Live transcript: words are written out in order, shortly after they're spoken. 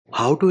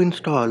How to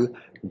install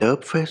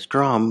Derpfest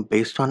ROM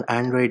based on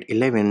Android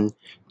 11,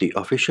 the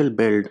official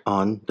build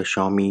on the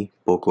Xiaomi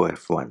Poco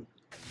F1.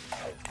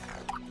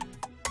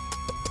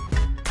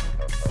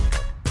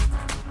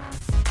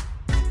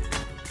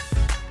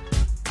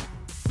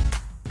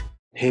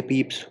 Hey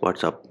peeps,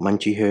 what's up?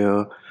 Munchie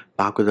here,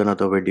 back with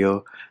another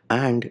video,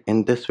 and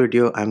in this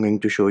video I'm going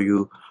to show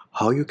you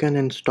how you can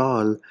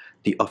install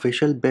the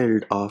official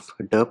build of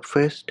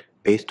Derpfest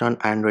based on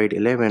Android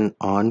 11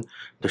 on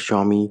the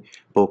Xiaomi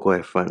Poco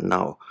F1.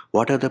 Now,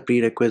 what are the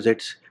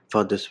prerequisites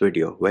for this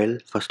video? Well,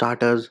 for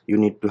starters, you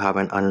need to have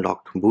an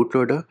unlocked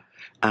bootloader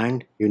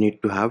and you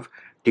need to have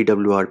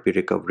Dwrp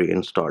recovery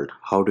installed.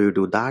 How do you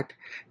do that?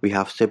 We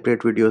have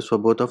separate videos for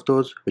both of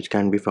those, which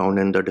can be found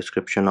in the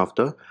description of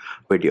the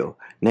video.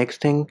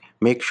 Next thing,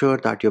 make sure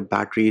that your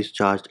battery is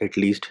charged at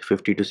least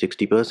 50 to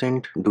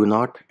 60%. Do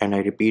not, and I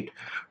repeat,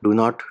 do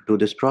not do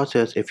this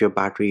process if your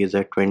battery is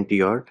at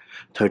 20 or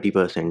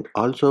 30%.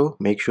 Also,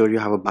 make sure you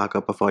have a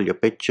backup of all your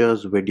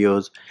pictures,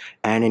 videos,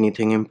 and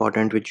anything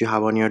important which you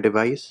have on your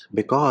device,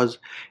 because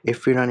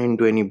if you run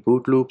into any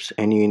boot loops,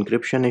 any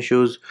encryption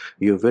issues,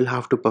 you will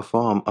have to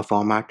perform a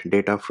format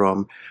data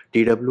from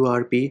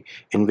Dwrp,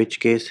 in which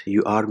case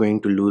you are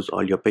going to lose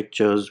all your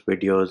pictures,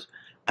 videos,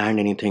 and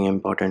anything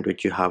important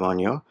which you have on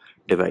your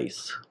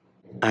device.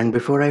 And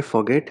before I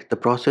forget, the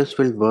process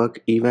will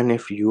work even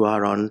if you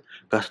are on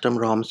custom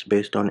ROMs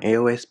based on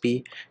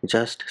AOSP.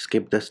 Just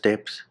skip the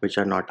steps which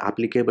are not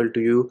applicable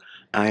to you,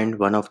 and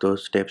one of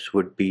those steps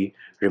would be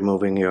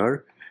removing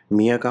your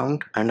MIUI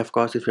account. And of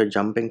course, if you're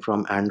jumping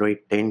from Android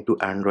 10 to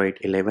Android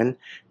 11,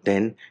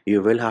 then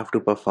you will have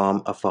to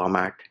perform a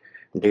format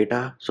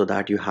data so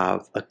that you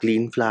have a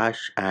clean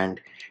flash and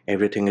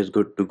everything is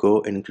good to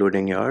go,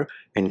 including your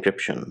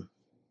encryption.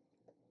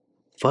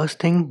 First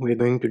thing we're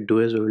going to do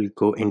is we will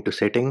go into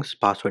settings,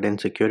 password and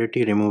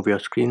security, remove your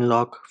screen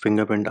lock,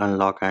 fingerprint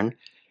unlock and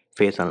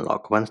face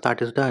unlock. Once that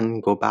is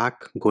done, go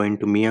back, go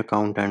into MIUI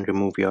account and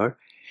remove your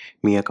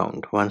MIUI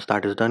account. Once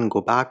that is done,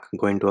 go back,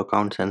 go into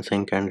accounts and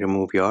sync and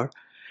remove your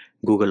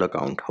Google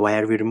account. Why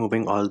are we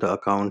removing all the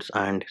accounts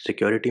and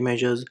security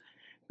measures?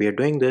 We are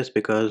doing this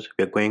because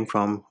we are going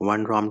from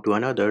one ROM to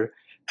another,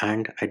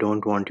 and I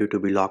don't want you to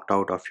be locked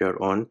out of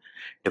your own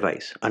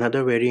device.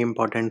 Another very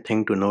important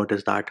thing to note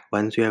is that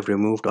once you have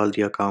removed all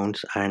the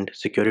accounts and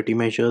security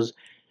measures,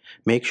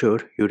 make sure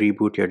you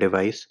reboot your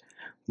device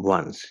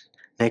once.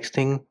 Next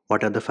thing,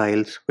 what are the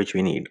files which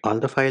we need? All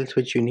the files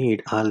which you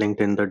need are linked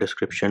in the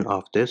description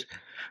of this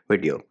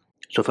video.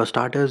 So for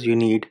starters, you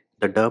need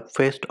the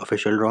Derpfest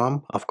official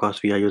ROM. Of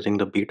course, we are using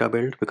the beta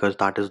build because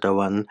that is the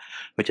one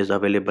which is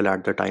available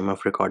at the time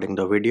of recording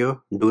the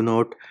video. Do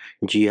note,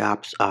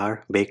 GApps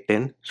are baked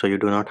in, so you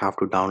do not have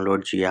to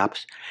download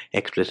GApps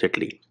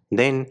explicitly.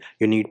 Then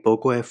you need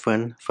Poco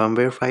F1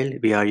 firmware file.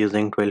 We are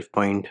using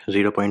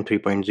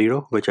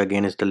 12.0.3.0, which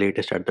again is the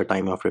latest at the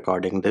time of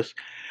recording this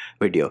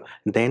video.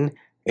 Then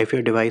if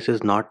your device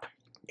is not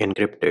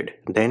encrypted,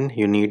 then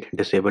you need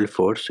disable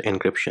force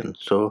encryption.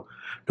 So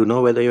to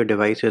know whether your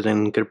device is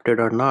encrypted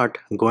or not,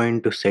 go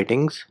into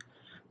settings,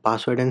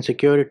 password and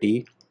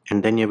security,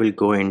 and then you will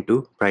go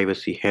into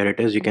privacy. Here it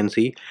is. You can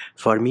see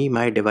for me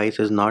my device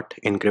is not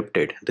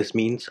encrypted. This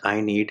means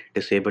I need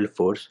disable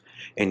force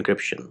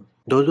encryption.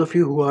 Those of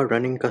you who are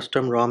running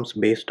custom ROMs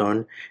based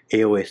on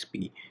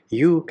AOSP,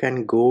 you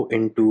can go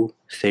into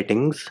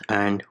settings,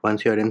 and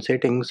once you're in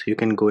settings, you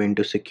can go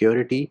into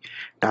security,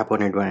 tap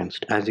on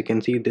advanced. As you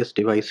can see, this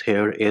device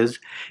here is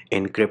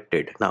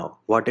encrypted. Now,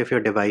 what if your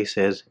device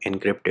is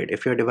encrypted?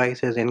 If your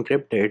device is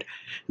encrypted,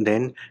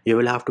 then you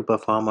will have to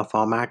perform a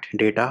format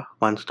data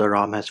once the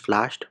ROM has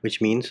flashed,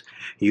 which means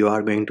you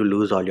are going to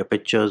lose all your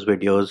pictures,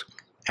 videos,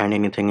 and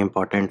anything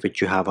important which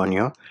you have on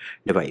your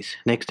device.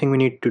 Next thing we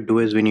need to do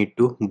is we need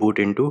to boot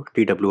into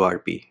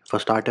Dwrp. For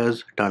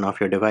starters, turn off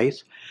your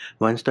device.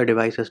 Once the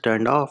device is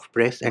turned off,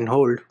 press and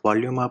hold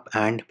volume up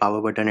and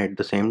power button at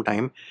the same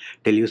time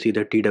till you see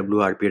the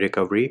Dwrp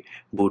recovery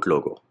boot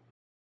logo.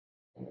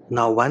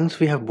 Now once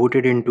we have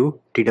booted into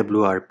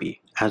Dwrp,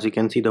 as you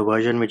can see, the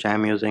version which I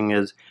am using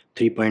is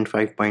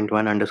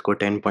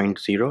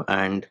 3.5.1_10.0,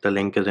 and the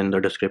link is in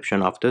the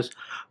description of this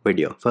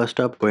video. First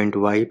up, go into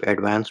wipe,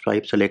 advanced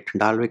wipe, select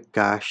Dwrp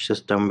cache,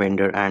 system,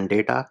 vendor and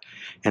data,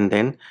 and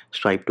then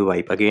swipe to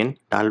wipe. Again,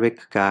 Dwrp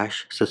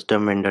cache,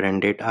 system, vendor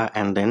and data,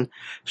 and then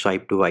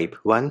swipe to wipe.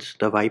 Once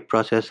the wipe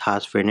process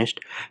has finished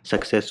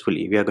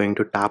successfully, we are going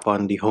to tap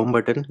on the home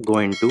button, go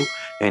into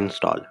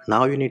install.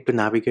 Now you need to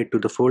navigate to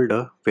the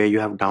folder where you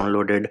have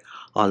downloaded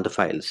all the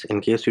files. In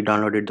case you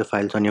downloaded the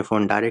files on your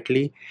phone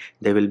directly,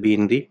 they will be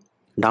in the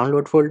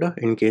download folder.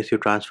 In case you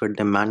transferred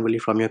them manually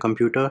from your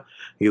computer,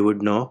 you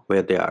would know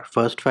where they are.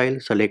 First file,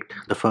 select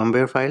the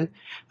firmware file,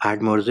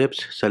 add more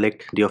zips,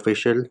 select the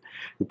official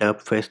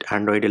Derpfest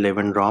Android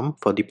 11 ROM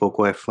for the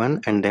Poco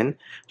F1, and then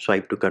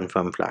swipe to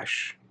confirm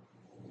flash.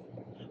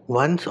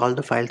 Once all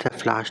the files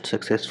have flashed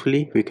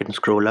successfully, we can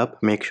scroll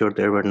up, make sure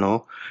there were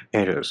no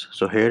errors.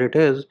 So here it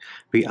is,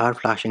 we are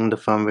flashing the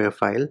firmware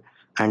file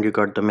and you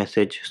got the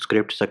message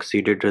script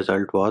succeeded,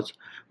 result was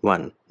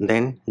 1.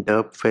 Then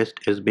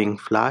Derpfest is being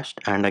flashed,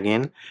 and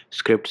again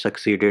script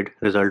succeeded,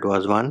 result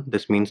was 1.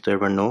 This means there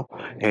were no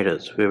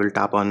errors. We will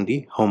tap on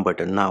the home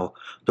button. Now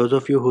those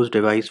of you whose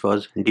device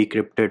was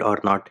decrypted or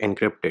not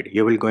encrypted,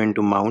 you will go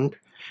into mount,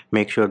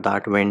 make sure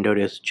that vendor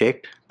is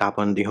checked, tap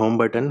on the home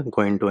button,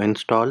 go into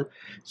install,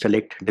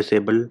 select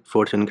disable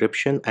force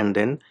encryption, and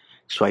then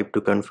swipe to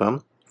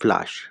confirm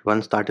flash.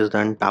 Once that is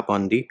done, tap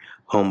on the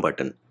home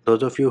button.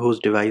 Those of you whose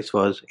device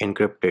was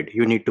encrypted,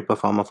 you need to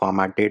perform a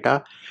format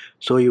data.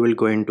 So you will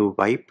go into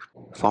wipe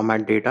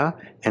format data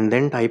and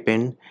then type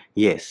in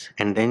yes,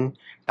 and then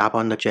tap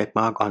on the check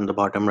mark on the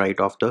bottom right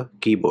of the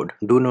keyboard.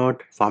 Do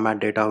note, format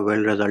data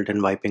will result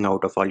in wiping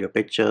out of all your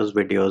pictures,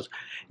 videos,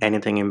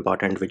 anything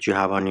important which you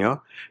have on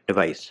your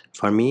device.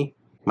 For me,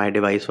 my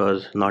device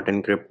was not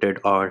encrypted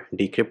or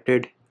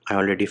decrypted. I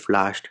already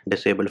flashed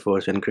disable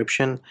force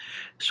encryption,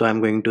 so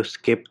I'm going to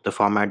skip the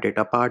format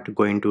data part,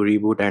 go into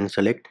reboot and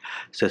select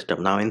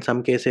system. Now in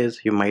some cases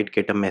you might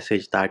get a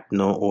message that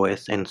no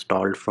OS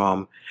installed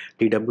from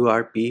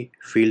Dwrp.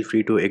 Feel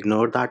free to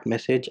ignore that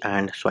message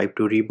and swipe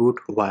to reboot.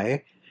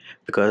 Why?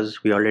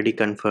 Because we already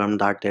confirmed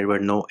that there were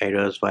no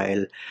errors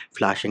while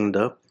flashing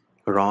the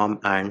ROM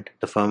and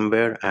the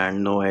firmware,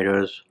 and no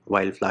errors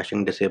while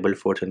flashing disable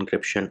force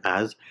encryption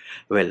as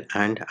well.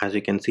 And as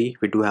you can see,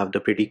 we do have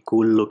the pretty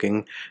cool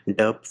looking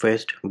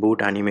Derpfest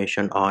boot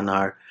animation on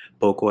our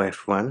Poco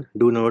F1.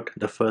 Do note,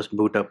 the first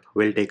boot up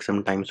will take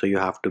some time, so you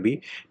have to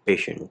be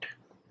patient.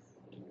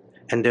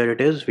 And there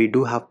it is, we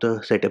do have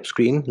the setup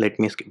screen. Let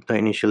me skip the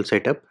initial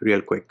setup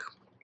real quick.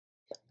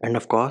 And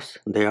of course,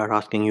 they are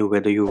asking you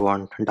whether you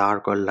want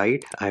dark or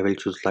light. I will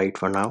choose light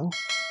for now.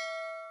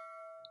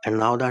 And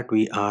now that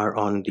we are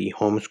on the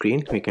home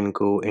screen, we can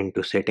go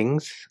into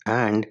settings,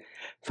 and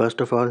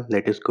first of all,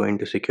 let us go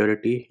into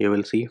security. You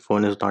will see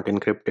phone is not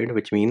encrypted,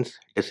 which means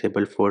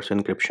disable force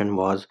encryption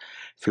was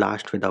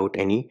flashed without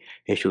any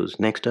issues.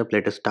 Next up,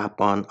 let us tap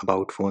on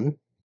about phone.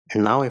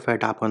 And now if I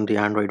tap on the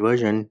Android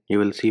version, you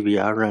will see we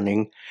are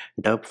running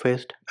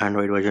Derpfest.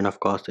 Android version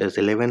of course is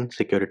 11.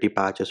 Security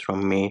patch is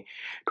from May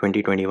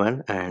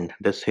 2021, and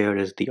this here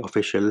is the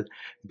official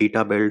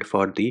beta build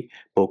for the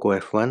Poco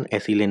F1.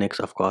 SE Linux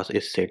of course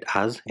is set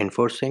as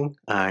enforcing,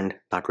 and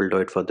that will do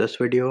it for this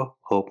video.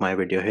 Hope my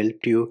video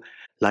helped you.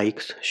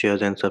 Likes,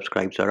 shares and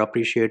subscribes are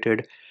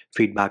appreciated.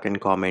 Feedback and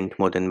comment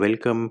more than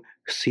welcome.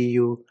 See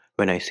you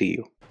when I see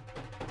you.